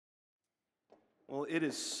Well, it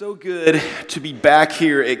is so good to be back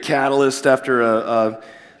here at Catalyst after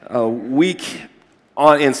a week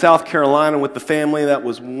in South Carolina with the family. That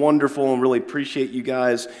was wonderful, and really appreciate you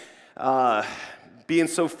guys being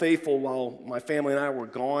so faithful while my family and I were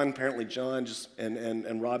gone. Apparently, John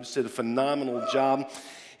and Rob just did a phenomenal job.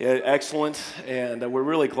 Excellent, and we're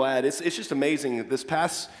really glad. It's just amazing. I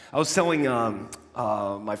was telling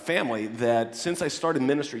my family that since I started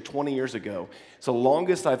ministry 20 years ago, it's the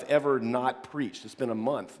longest I've ever not preached. It's been a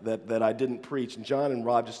month that I didn't preach, and John and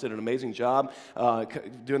Rob just did an amazing job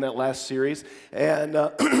doing that last series, and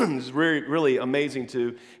it's really, really amazing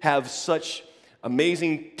to have such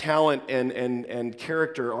amazing talent and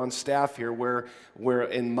character on staff here where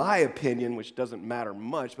in my opinion, which doesn't matter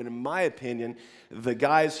much, but in my opinion, the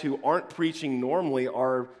guys who aren't preaching normally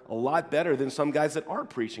are a lot better than some guys that are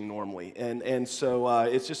preaching normally. And so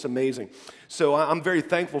it's just amazing. So I'm very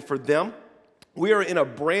thankful for them. We are in a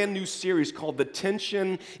brand new series called The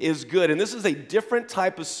Tension is Good. And this is a different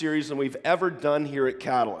type of series than we've ever done here at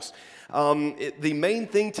Catalyst. The main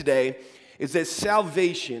thing today is that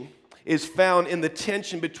salvation is found in the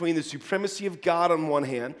tension between the supremacy of God on one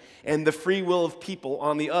hand and the free will of people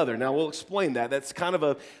on the other. Now, we'll explain that. That's kind of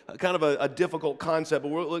a difficult concept, but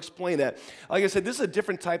we'll explain that. Like I said, this is a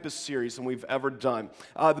different type of series than we've ever done.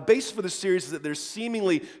 The basis for the series is that there's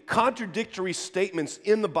seemingly contradictory statements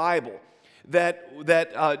in the Bible that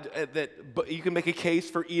you can make a case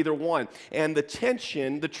for either one. And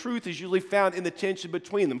the truth is usually found in the tension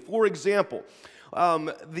between them. For example,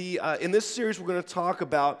 in this series we're going to talk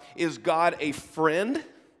about, is God a friend?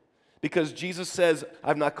 Because Jesus says,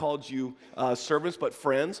 I've not called you servants but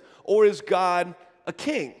friends. Or is God a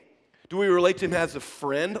king? Do we relate to him as a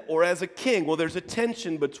friend or as a king? Well, there's a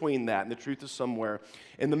tension between that, and the truth is somewhere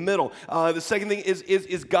in the middle. The second thing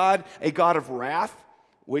is God a God of wrath,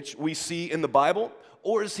 which we see in the Bible?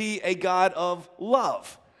 Or is he a God of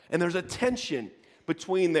love? And there's a tension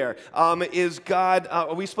between there. Are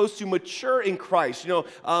we supposed to mature in Christ? You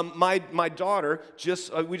know, my daughter,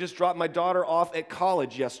 we just dropped my daughter off at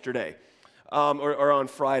college yesterday, or on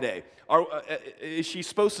Friday. Is she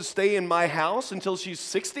supposed to stay in my house until she's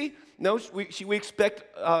 60? No, we expect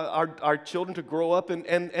our children to grow up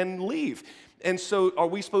and leave. And so are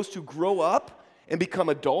we supposed to grow up and become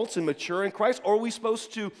adults and mature in Christ? Or are we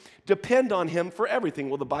supposed to depend on him for everything?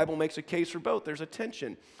 Well, the Bible makes a case for both. There's a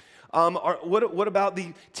tension. What about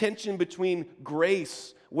the tension between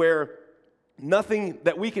grace, where nothing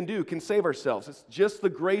that we can do can save ourselves? It's just the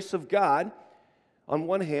grace of God on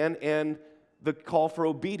one hand and the call for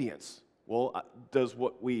obedience. Well, does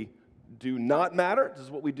what we do not matter?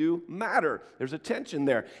 Does what we do matter? There's a tension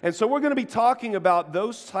there. And so we're going to be talking about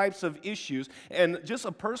those types of issues. And just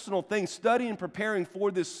a personal thing, studying and preparing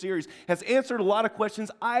for this series has answered a lot of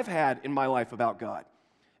questions I've had in my life about God.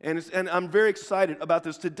 And I'm very excited about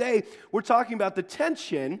this. Today, we're talking about the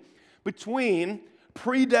tension between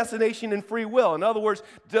predestination and free will. In other words,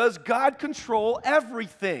 does God control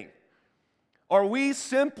everything?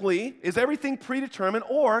 Is everything predetermined,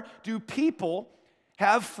 or do people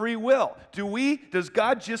have free will? Does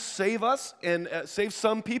God just save us and save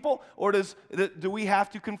some people, or do we have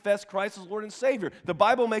to confess Christ as Lord and Savior? The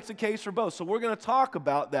Bible makes a case for both, so we're going to talk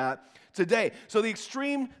about that today. So the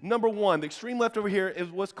extreme number one, the extreme left over here, is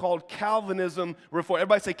what's called Calvinism reform.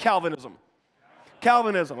 Everybody say Calvinism.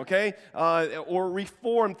 Calvinism, okay? Or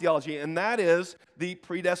Reformed theology, and that is the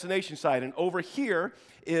predestination side. And over here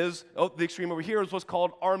the extreme over here is what's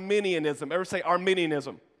called Arminianism. Ever say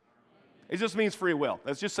Arminianism? It just means free will.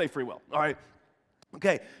 Let's just say free will, all right?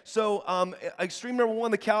 Okay, so extreme number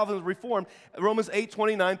one, the Calvinist Reformed, Romans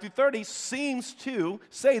 8:29-30 seems to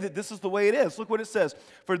say that this is the way it is. Look what it says.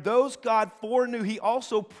 For those God foreknew, he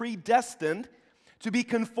also predestined to be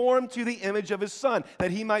conformed to the image of his Son,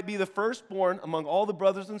 that he might be the firstborn among all the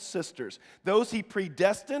brothers and sisters. Those he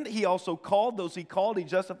predestined, he also called. Those he called, he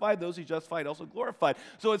justified. Those he justified, also glorified.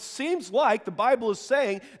 So it seems like the Bible is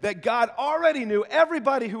saying that God already knew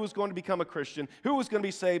everybody who was going to become a Christian, who was going to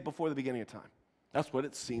be saved before the beginning of time. That's what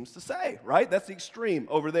it seems to say, right? That's the extreme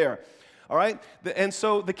over there. All right? And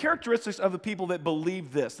so the characteristics of the people that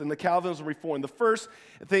believe this in the Calvinism Reform, the first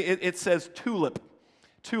thing, it says TULIP.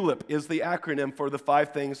 TULIP is the acronym for the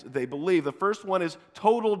 5 things they believe. The first one is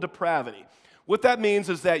total depravity. What that means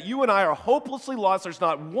is that you and I are hopelessly lost. There's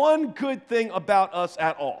not one good thing about us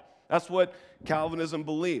at all. That's what Calvinism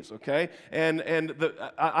believes, okay? And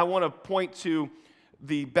I want to point to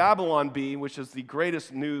the Babylon Bee, which is the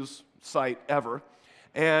greatest news site ever,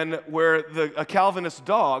 and where a Calvinist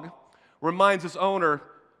dog reminds its owner,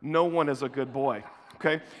 no one is a good boy,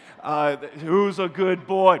 okay? Who's a good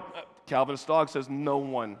boy? Calvinist dog says no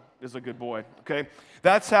one is a good boy, okay?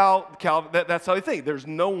 That's how they think. There's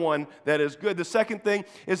no one that is good. The second thing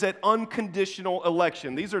is that unconditional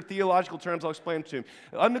election. These are theological terms I'll explain to you.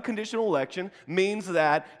 Unconditional election means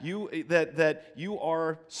that you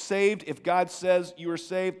are saved if God says you are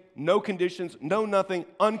saved. No conditions, no nothing,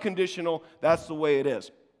 unconditional. That's the way it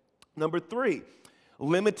is. Number 3,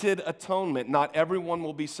 limited atonement. Not everyone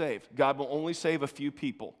will be saved. God will only save a few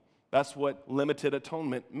people. That's what limited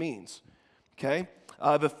atonement means. Okay?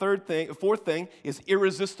 The fourth thing is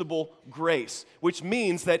irresistible grace, which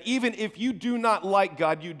means that even if you do not like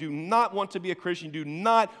God, you do not want to be a Christian, you do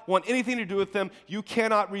not want anything to do with Him, you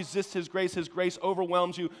cannot resist His grace. His grace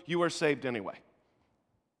overwhelms you. You are saved anyway.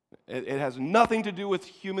 It has nothing to do with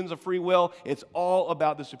humans of free will. It's all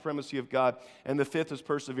about the supremacy of God. And the fifth is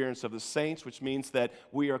perseverance of the saints, which means that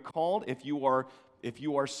we are called, if you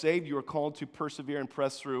are saved, you are called to persevere and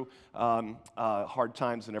press through hard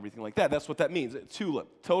times and everything like that. That's what that means. TULIP,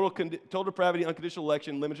 total depravity, unconditional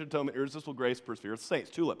election, limited atonement, irresistible grace, perseverance of the saints.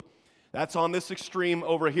 TULIP. That's on this extreme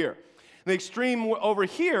over here. The extreme over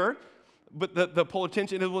here, but the pull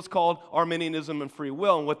attention is what's called Arminianism and free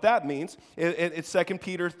will. And what that means, it's 2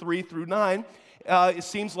 Peter 3 through 9. It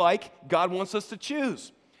seems like God wants us to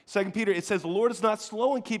choose. 2 Peter, it says, the Lord is not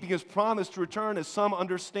slow in keeping His promise to return, as some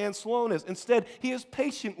understand slowness. Instead, He is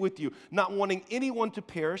patient with you, not wanting anyone to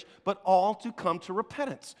perish, but all to come to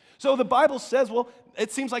repentance. So the Bible says, well,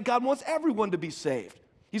 it seems like God wants everyone to be saved.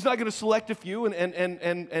 He's not going to select a few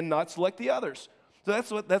and not select the others.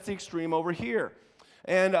 So that's the extreme over here.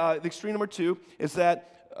 And the extreme number 2 is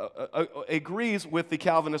that agrees with the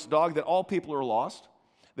Calvinist dog that all people are lost.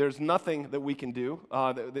 There's nothing that we can do,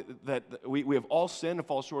 that we have all sinned and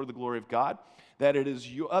fall short of the glory of God, that it is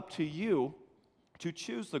up to you to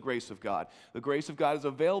choose the grace of God. The grace of God is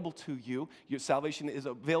available to you. Your salvation is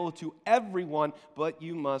available to everyone, but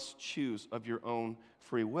you must choose of your own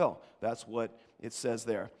free will. That's what it says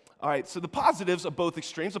there. All right, so the positives of both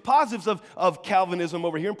extremes, the positives of Calvinism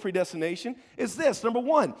over here in predestination is this. Number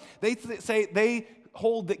 1, they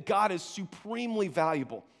hold that God is supremely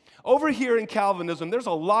valuable. Over here in Calvinism, there's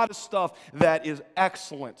a lot of stuff that is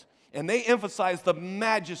excellent. And they emphasize the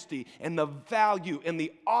majesty and the value and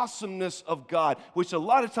the awesomeness of God, which a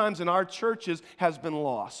lot of times in our churches has been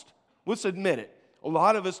lost. Let's admit it. A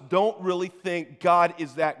lot of us don't really think God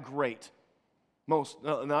is that great.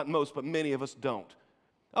 Not most, but many of us don't.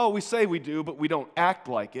 Oh, we say we do, but we don't act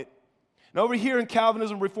like it. And over here in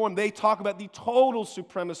Calvinism Reform, they talk about the total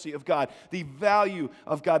supremacy of God, the value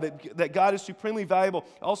of God, that God is supremely valuable,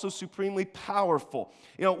 also supremely powerful.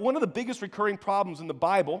 You know, one of the biggest recurring problems in the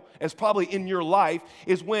Bible, as probably in your life,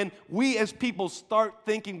 is when we as people start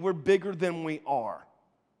thinking we're bigger than we are.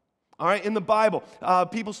 All right, in the Bible,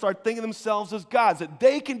 people start thinking themselves as gods, that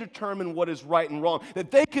they can determine what is right and wrong,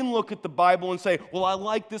 that they can look at the Bible and say, well, I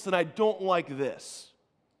like this and I don't like this.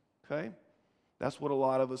 Okay? That's what a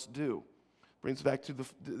lot of us do. Brings back to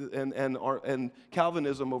and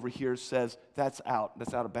Calvinism over here says that's out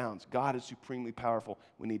of bounds. God is supremely powerful.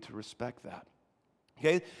 We need to respect that.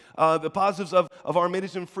 Okay? The positives of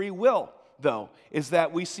Arminianism free will, though, is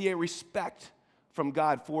that we see a respect from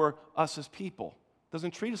God for us as people.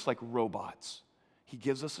 Doesn't treat us like robots. He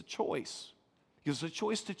gives us a choice. He gives us a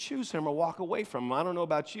choice to choose Him or walk away from Him. I don't know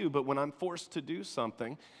about you, but when I'm forced to do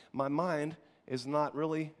something, my mind is not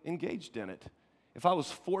really engaged in it. If I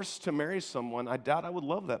was forced to marry someone, I doubt I would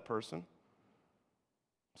love that person.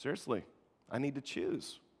 Seriously, I need to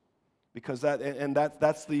choose. Because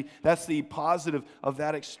that's the positive of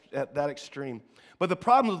that extreme. But the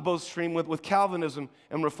problem with both extreme, with Calvinism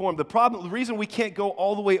and Reform, the reason we can't go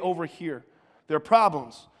all the way over here, there are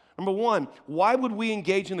problems. Number 1, why would we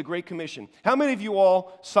engage in the Great Commission? How many of you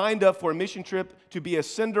all signed up for a mission trip to be a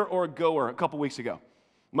sender or a goer a couple weeks ago?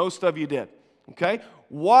 Most of you did. Okay?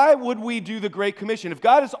 Why would we do the Great Commission? If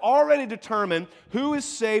God has already determined who is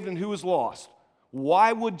saved and who is lost,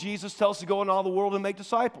 why would Jesus tell us to go into all the world and make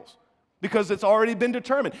disciples? Because it's already been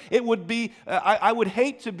determined. It would be, I would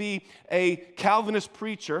hate to be a Calvinist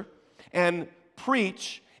preacher and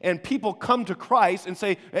preach and people come to Christ and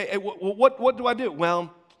say, hey, what do I do?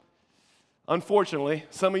 Well, unfortunately,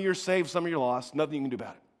 some of you are saved, some of you are lost. Nothing you can do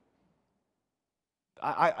about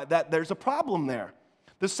it. There's a problem there.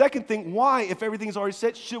 The second thing, why, if everything's already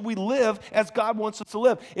set, should we live as God wants us to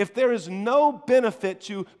live? If there is no benefit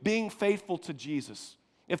to being faithful to Jesus,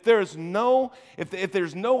 if there's no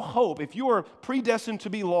hope, if you are predestined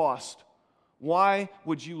to be lost, why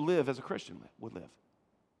would you live as a Christian would live?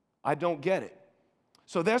 I don't get it.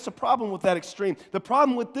 So there's a problem with that extreme. The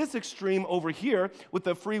problem with this extreme over here, with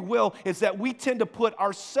the free will, is that we tend to put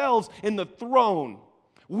ourselves in the throne.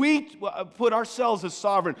 We put ourselves as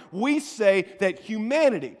sovereign. We say that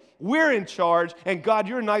humanity, we're in charge, and God,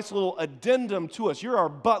 you're a nice little addendum to us. You're our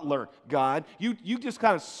butler, God. You just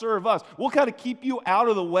kind of serve us. We'll kind of keep you out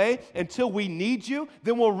of the way until we need you.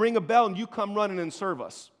 Then we'll ring a bell and you come running and serve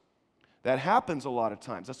us. That happens a lot of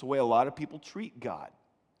times. That's the way a lot of people treat God.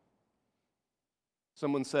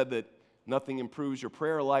 Someone said that nothing improves your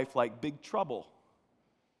prayer life like big trouble.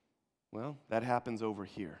 Well, that happens over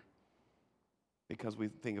here because we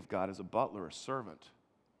think of God as a butler, a servant.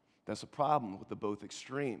 That's a problem with the both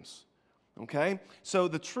extremes, okay? So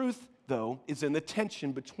the truth, though, is in the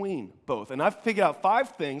tension between both. And I've figured out 5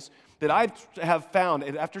 things that I have found,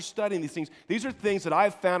 and after studying these things, these are things that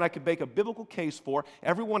I've found I could make a biblical case for.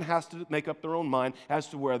 Everyone has to make up their own mind as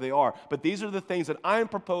to where they are. But these are the things that I'm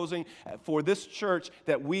proposing for this church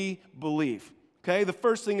that we believe, okay? The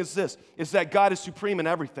first thing is this, is that God is supreme in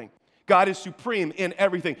everything. God is supreme in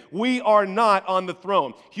everything. We are not on the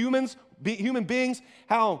throne. Human beings,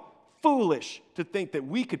 how foolish to think that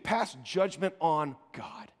we could pass judgment on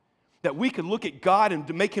God. That we could look at God and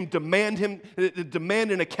to make him demand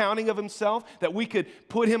an accounting of himself. That we could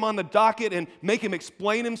put him on the docket and make him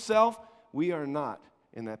explain himself. We are not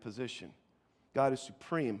in that position. God is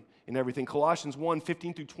supreme in everything. Colossians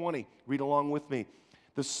 1:15-20. Read along with me.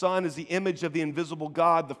 The Son is the image of the invisible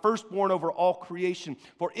God, the firstborn over all creation.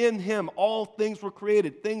 For in him all things were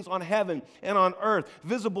created, things on heaven and on earth,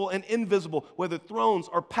 visible and invisible, whether thrones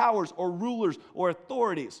or powers or rulers or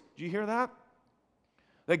authorities. Do you hear that?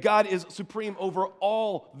 That God is supreme over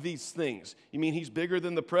all these things. You mean he's bigger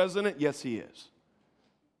than the president? Yes, he is.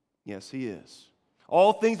 Yes, he is.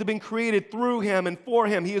 All things have been created through him and for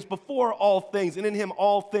him. He is before all things, and in him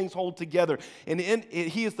all things hold together. And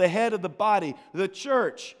he is the head of the body, the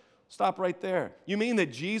church. Stop right there. You mean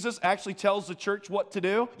that Jesus actually tells the church what to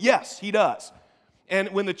do? Yes, he does. And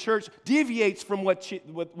when the church deviates from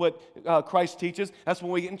what Christ teaches, that's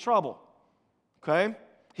when we get in trouble. Okay?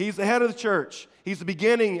 He's the head of the church. He's the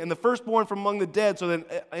beginning and the firstborn from among the dead, so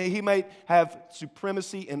that he might have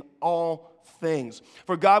supremacy in all things.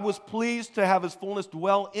 For God was pleased to have his fullness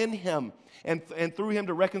dwell in him, and through him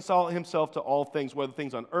to reconcile himself to all things, whether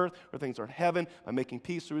things on earth or things on heaven, by making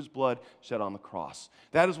peace through his blood shed on the cross.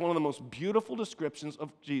 That is one of the most beautiful descriptions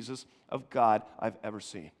of Jesus, of God, I've ever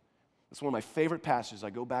seen. It's one of my favorite passages. I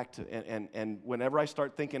go back to, and whenever I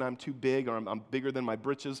start thinking I'm too big or I'm bigger than my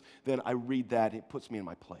britches, then I read that. It puts me in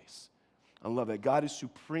my place. I love that. God is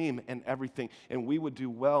supreme in everything, and we would do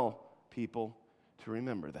well, people, to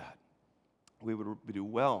remember that. We would do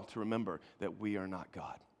well to remember that we are not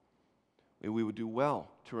God. We would do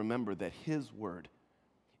well to remember that his word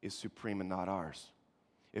is supreme and not ours.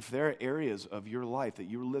 If there are areas of your life that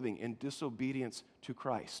you're living in disobedience to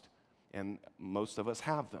Christ, and most of us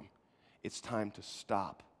have them, it's time to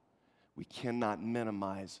stop. We cannot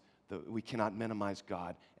minimize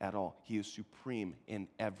God at all. He is supreme in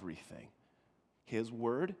everything. His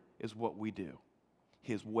word is what we do.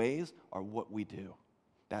 His ways are what we do.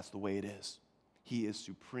 That's the way it is. He is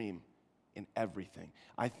supreme in everything.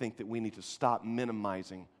 I think that we need to stop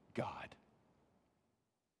minimizing God.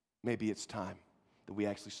 Maybe it's time that we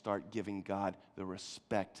actually start giving God the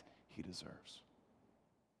respect he deserves.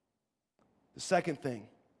 The second thing,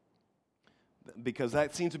 because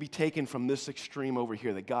that seems to be taken from this extreme over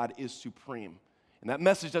here, that God is supreme. And that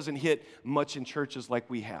message doesn't hit much in churches like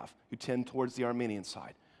we have, who tend towards the Arminian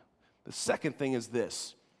side. The second thing is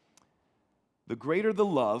this: the greater the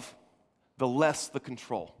love, the less the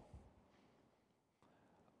control.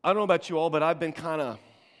 I don't know about you all, but I've been kind of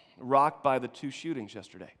rocked by the 2 shootings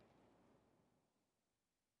yesterday.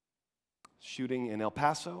 Shooting in El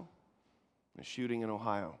Paso and a shooting in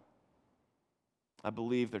Ohio. I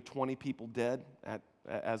believe there are 20 people dead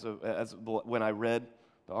when I read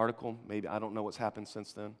the article. Maybe, I don't know what's happened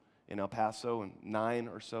since then, in El Paso, and 9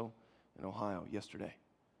 or so in Ohio yesterday.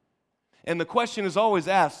 And the question is always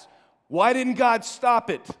asked, why didn't God stop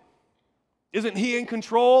it? Isn't he in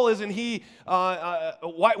control? Isn't he,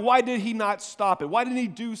 why did he not stop it? Why didn't he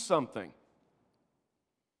do something?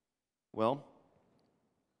 Well,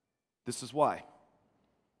 this is why.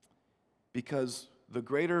 Because the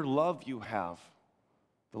greater love you have,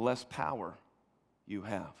 the less power you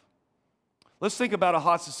have. Let's think about a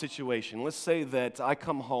hostage situation. Let's say that I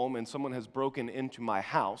come home and someone has broken into my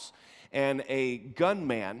house, and a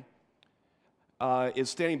gunman is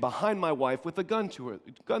standing behind my wife with a gun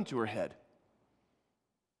to her head.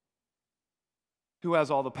 Who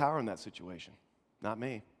has all the power in that situation? Not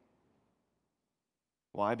me.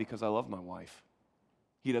 Why? Because I love my wife.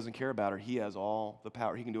 He doesn't care about her. He has all the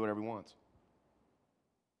power. He can do whatever he wants.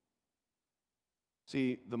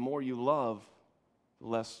 See, the more you love, the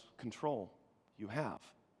less control you have.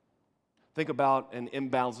 Think about an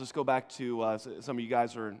imbalance. Let's go back to, some of you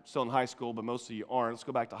guys are still in high school, but most of you aren't. Let's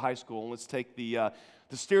go back to high school, and let's take the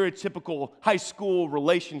stereotypical high school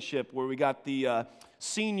relationship where we got the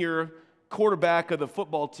senior quarterback of the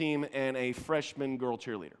football team and a freshman girl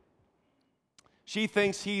cheerleader. She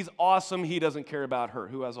thinks he's awesome. He doesn't care about her.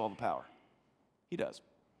 Who has all the power? He does.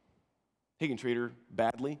 He can treat her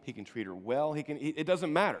badly. He can treat her well. It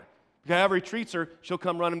doesn't matter. However he treats her, she'll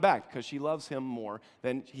come running back because she loves him more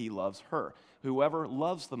than he loves her. Whoever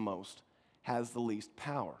loves the most has the least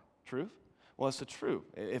power. Truth? Well, it's the truth.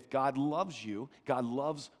 If God loves you, God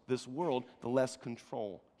loves this world, the less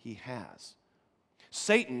control he has.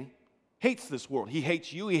 Satan hates this world. He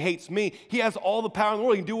hates you. He hates me. He has all the power in the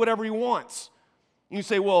world. He can do whatever he wants. And you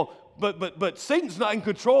say, well, but Satan's not in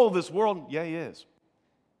control of this world. Yeah, he is.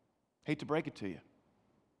 Hate to break it to you.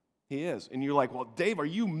 He is. And you're like, well, Dave, are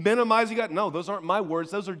you minimizing God? No, those aren't my words.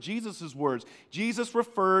 Those are Jesus' words. Jesus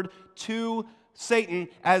referred to Satan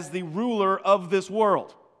as the ruler of this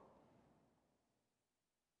world.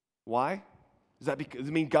 Why? Does that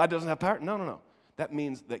mean God doesn't have power? No. That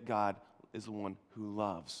means that God is the one who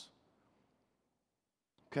loves.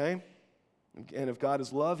 Okay? And if God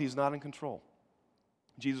is love, he's not in control.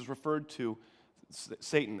 Jesus referred to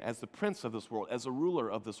Satan as the prince of this world, as the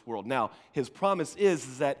ruler of this world. Now, his promise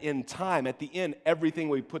is that in time, at the end, everything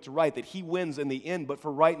will be put to right, that he wins in the end. But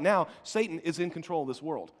for right now, Satan is in control of this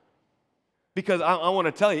world. Because I want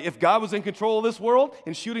to tell you, if God was in control of this world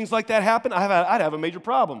and shootings like that happen, I'd have a major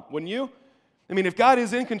problem, wouldn't you? I mean, if God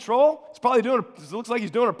is in control, it looks like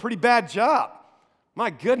he's doing a pretty bad job. My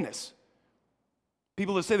goodness.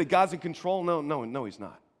 People that say that God's in control, no, he's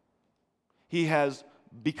not. He has,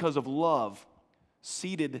 because of love,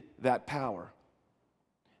 ceded that power.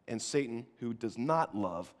 And Satan, who does not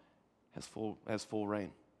love, has full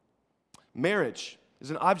reign. Marriage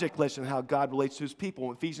is an object lesson in how God relates to his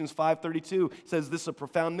people. Ephesians 5:32 says this is a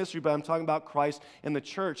profound mystery, but I'm talking about Christ and the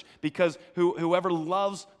church, because whoever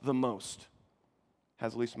loves the most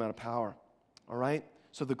has the least amount of power. All right?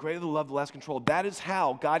 So the greater the love, the less control. That is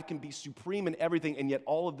how God can be supreme in everything, and yet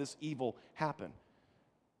all of this evil happen.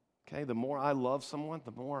 Okay? The more I love someone,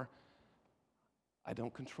 the more I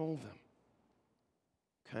don't control them.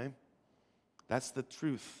 Okay? That's the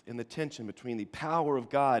truth in the tension between the power of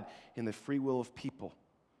God and the free will of people.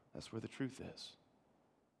 That's where the truth is.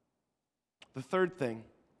 The third thing,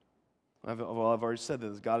 I've already said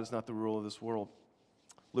this, God is not the ruler of this world.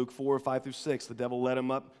 Luke 4:5-6, the devil led him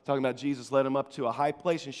up, talking about Jesus, led him up to a high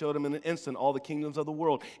place and showed him in an instant all the kingdoms of the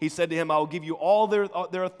world. He said to him, I will give you all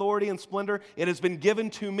their authority and splendor. It has been given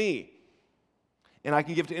to me. And I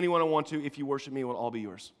can give to anyone I want to. If you worship me, it will all be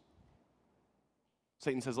yours.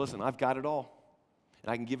 Satan says, listen, I've got it all.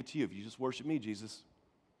 And I can give it to you if you just worship me, Jesus.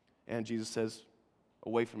 And Jesus says,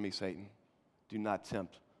 away from me, Satan. Do not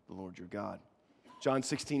tempt the Lord your God. John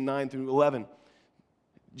 16:9-11,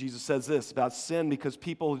 Jesus says this about sin, because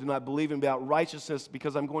people do not believe, and about righteousness,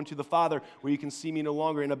 because I'm going to the Father where you can see me no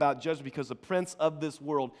longer, and about judgment, because the prince of this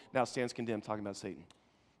world now stands condemned, talking about Satan.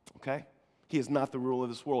 Okay? He is not the ruler of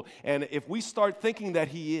this world. And if we start thinking that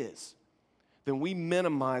he is, then we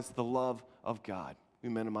minimize the love of God. We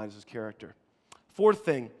minimize his character. Fourth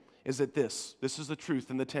thing is that this is the truth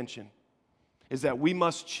and the tension, is that we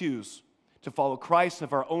must choose to follow Christ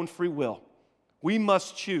of our own free will. We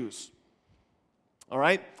must choose. All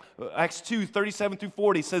right? Acts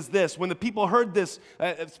 2:37-40 says this. When the people heard this,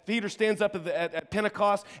 Peter stands up at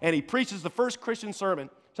Pentecost and he preaches the first Christian sermon.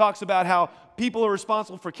 Talks about how people are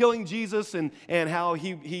responsible for killing Jesus and how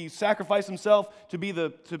he sacrificed himself to be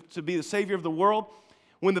the Savior of the world.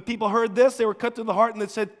 When the people heard this, they were cut to the heart, and they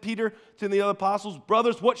said, Peter to the other apostles,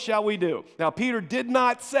 brothers, what shall we do? Now, Peter did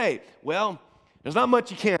not say, well, there's not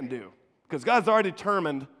much you can do, because God's already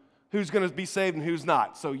determined who's going to be saved and who's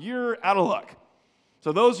not. So you're out of luck.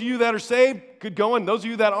 So those of you that are saved, good going. Those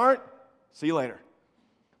of you that aren't, see you later.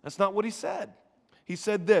 That's not what he said. He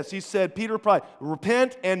said this. He said, Peter replied,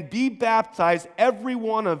 repent and be baptized, every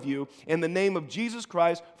one of you, in the name of Jesus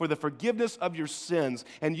Christ for the forgiveness of your sins,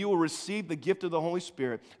 and you will receive the gift of the Holy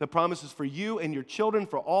Spirit. The promise is for you and your children,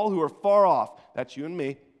 for all who are far off. That's you and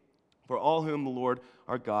me. For all whom the Lord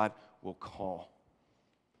our God will call.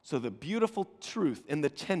 So the beautiful truth in the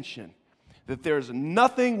tension that there's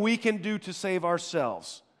nothing we can do to save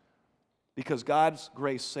ourselves, because God's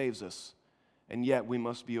grace saves us, and yet we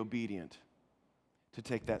must be obedient to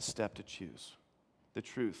take that step to choose. The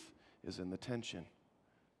truth is in the tension.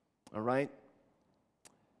 All right?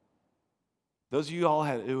 Those of you all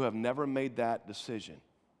who have never made that decision,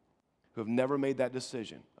 I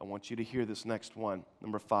want you to hear this next one.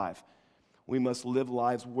 Number 5, we must live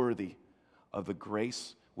lives worthy of the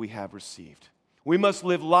grace we have received. We must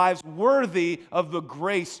live lives worthy of the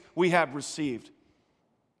grace we have received.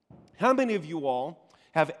 How many of you all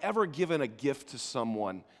have ever given a gift to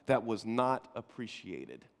someone that was not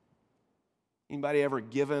appreciated? Anybody ever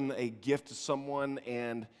given a gift to someone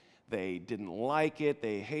and they didn't like it,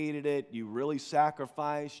 they hated it, you really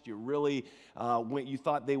sacrificed, you really you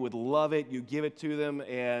thought they would love it, you give it to them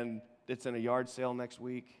and it's in a yard sale next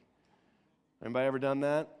week? Anybody ever done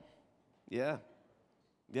that? Yeah,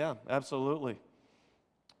 absolutely.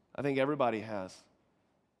 I think everybody has.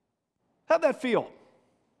 How'd that feel?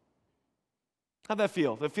 How'd that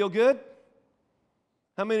feel? Did it feel good?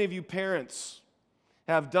 How many of you parents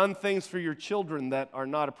have done things for your children that are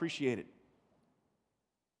not appreciated?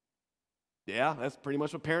 Yeah, that's pretty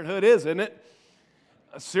much what parenthood is, isn't it?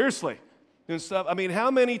 Seriously. And stuff. I mean,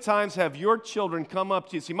 how many times have your children come up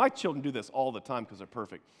to you? See, my children do this all the time because they're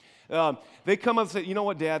perfect. They come up and say, you know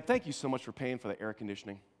what, Dad, thank you so much for paying for the air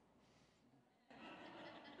conditioning.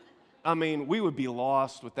 I mean, we would be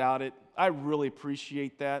lost without it. I really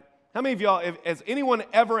appreciate that. How many of y'all, has anyone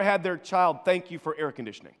ever had their child thank you for air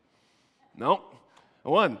conditioning? No?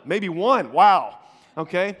 One, maybe one. Wow.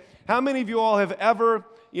 Okay. How many of you all have ever,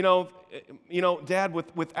 Dad,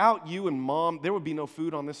 without you and Mom, there would be no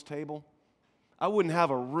food on this table. I wouldn't have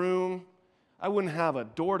a room. I wouldn't have a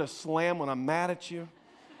door to slam when I'm mad at you.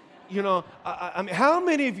 I mean, how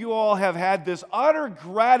many of you all have had this utter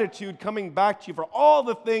gratitude coming back to you for all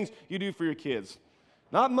the things you do for your kids?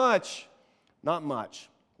 Not much. Not much.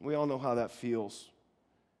 We all know how that feels.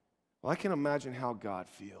 Well, I can imagine how God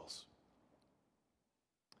feels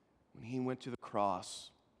when He went to the cross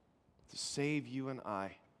to save you and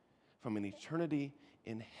I from an eternity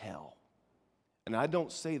in hell. And I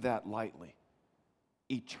don't say that lightly.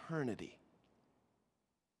 Eternity.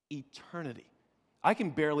 Eternity. I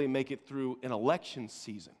can barely make it through an election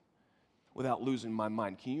season without losing my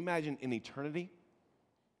mind. Can you imagine an eternity?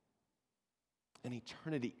 An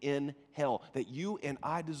eternity in hell that you and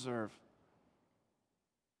I deserve.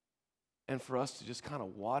 And for us to just kind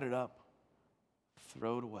of wad it up,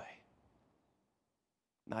 throw it away.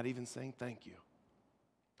 Not even saying thank you.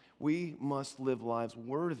 We must live lives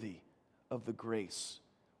worthy of the grace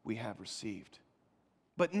we have received.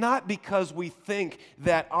 But not because we think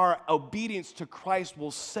that our obedience to Christ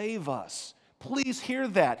will save us. Please hear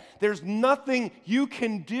that. There's nothing you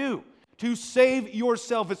can do to save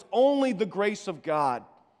yourself. It's only the grace of God.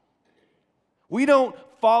 We don't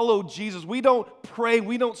follow Jesus. We don't pray.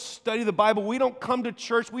 We don't study the Bible. We don't come to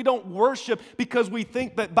church. We don't worship because we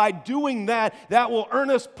think that by doing that, that will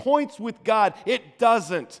earn us points with God. It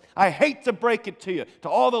doesn't. I hate to break it to you. To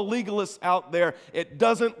all the legalists out there, it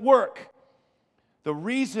doesn't work. The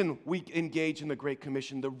reason we engage in the Great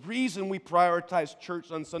Commission, the reason we prioritize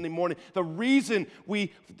church on Sunday morning, the reason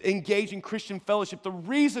we engage in Christian fellowship, the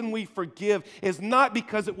reason we forgive is not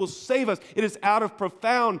because it will save us. It is out of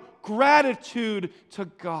profound gratitude to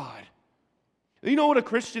God. You know what a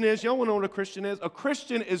Christian is? Y'all want to know what a Christian is? A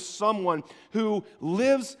Christian is someone who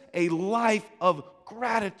lives a life of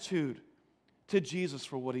gratitude to Jesus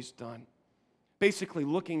for what He's done. Basically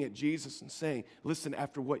looking at Jesus and saying, listen,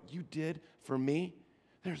 after what you did for me,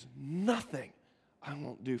 there's nothing I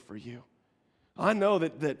won't do for you. I know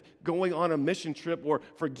that going on a mission trip or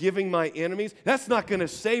forgiving my enemies, that's not going to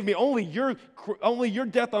save me. Only your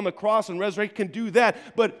death on the cross and resurrection can do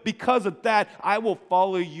that. But because of that, I will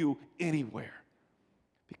follow you anywhere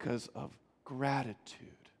because of gratitude.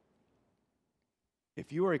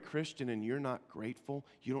 If you are a Christian and you're not grateful,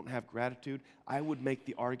 you don't have gratitude, I would make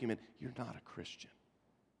the argument you're not a Christian.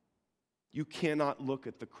 You cannot look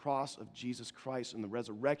at the cross of Jesus Christ and the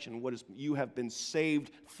resurrection, you have been saved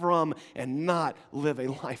from, and not live a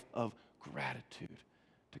life of gratitude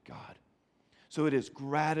to God. So it is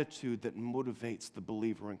gratitude that motivates the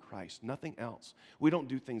believer in Christ, nothing else. We don't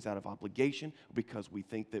do things out of obligation because we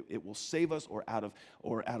think that it will save us or out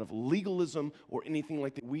of legalism or anything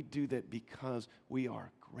like that. We do that because we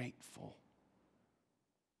are grateful.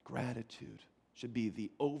 Gratitude should be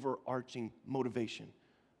the overarching motivation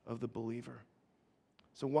of the believer.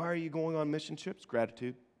 So why are you going on mission trips?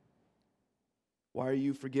 Gratitude. Why are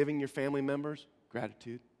you forgiving your family members?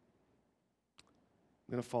 Gratitude.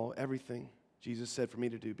 I'm going to follow everything Jesus said for me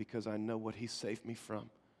to do because I know what He saved me from.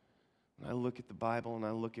 And I look at the Bible and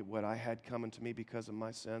I look at what I had coming to me because of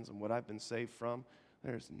my sins and what I've been saved from.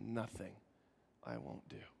 There's nothing I won't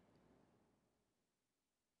do.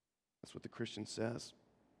 That's what the Christian says.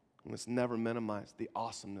 We must never minimize the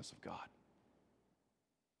awesomeness of God.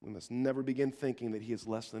 We must never begin thinking that He is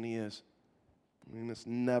less than He is. We must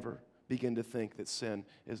never begin to think that sin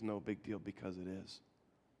is no big deal because it is.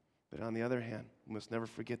 But on the other hand, we must never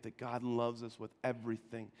forget that God loves us with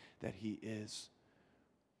everything that He is.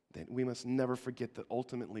 That we must never forget that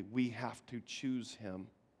ultimately we have to choose Him,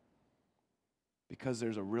 because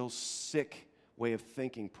there's a real sick way of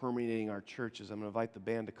thinking permeating our churches. I'm going to invite the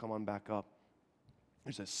band to come on back up.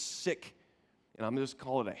 There's a sick, and I'm going to just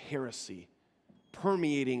call it a heresy,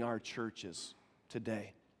 permeating our churches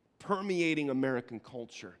today, permeating American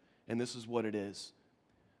culture, and this is what it is.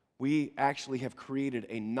 We actually have created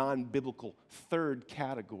a non-biblical third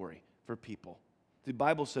category for people. The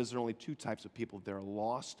Bible says there are only two types of people. There are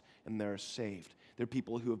lost and there are saved. There are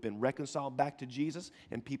people who have been reconciled back to Jesus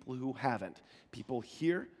and people who haven't. People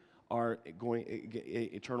here are going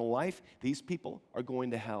eternal life. These people are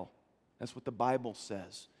going to hell. That's what the Bible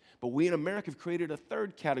says. But we in America have created a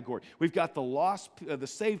third category. We've got the lost, the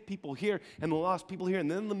saved people here and the lost people here.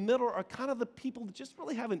 And then in the middle are kind of the people that just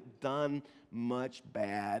really haven't done much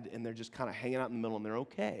bad, and they're just kind of hanging out in the middle and they're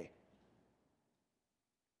okay.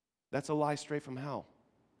 That's a lie straight from hell.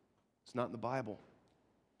 It's not in the Bible.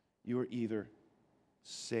 You are either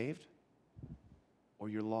saved or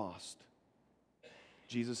you're lost.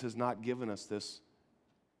 Jesus has not given us this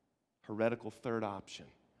heretical third option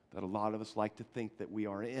that a lot of us like to think that we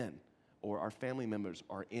are in, or our family members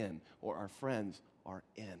are in, or our friends are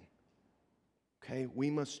in. Okay? We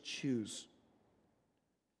must choose.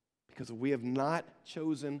 Because if we have not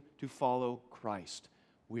chosen to follow Christ,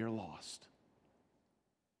 we are lost.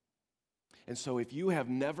 And so if you have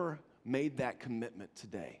never made that commitment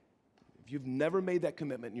today, if you've never made that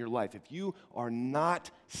commitment in your life, if you are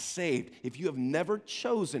not saved, if you have never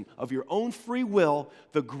chosen of your own free will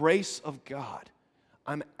the grace of God,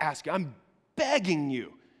 I'm begging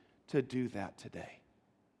you to do that today.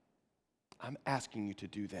 I'm asking you to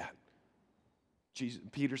do that.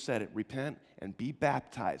 Peter said it, repent and be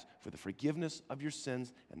baptized for the forgiveness of your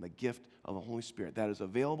sins and the gift of the Holy Spirit. That is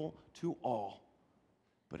available to all,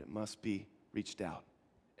 but it must be reached out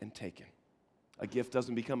and taken. A gift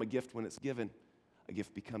doesn't become a gift when it's given. A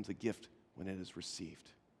gift becomes a gift when it is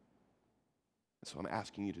received. And so I'm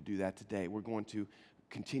asking you to do that today. We're going to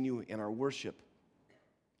continue in our worship.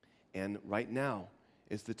 And right now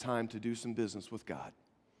is the time to do some business with God.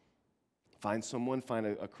 Find someone, find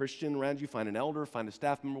a Christian around you, find an elder, find a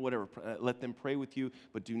staff member, whatever. Let them pray with you,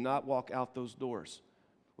 but do not walk out those doors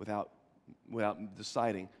without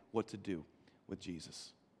deciding what to do with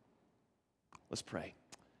Jesus. Let's pray.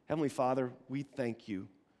 Heavenly Father, we thank you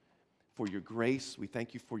for your grace. We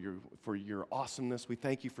thank you for your awesomeness. We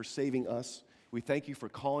thank you for saving us. We thank you for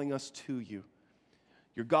calling us to you.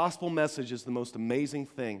 Your gospel message is the most amazing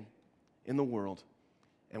thing in the world,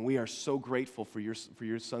 and we are so grateful for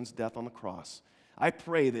your son's death on the cross. I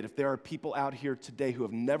pray that if there are people out here today who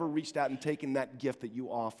have never reached out and taken that gift that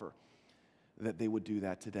you offer, that they would do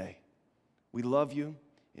that today. We love you.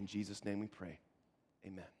 In Jesus' name we pray.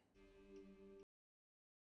 Amen.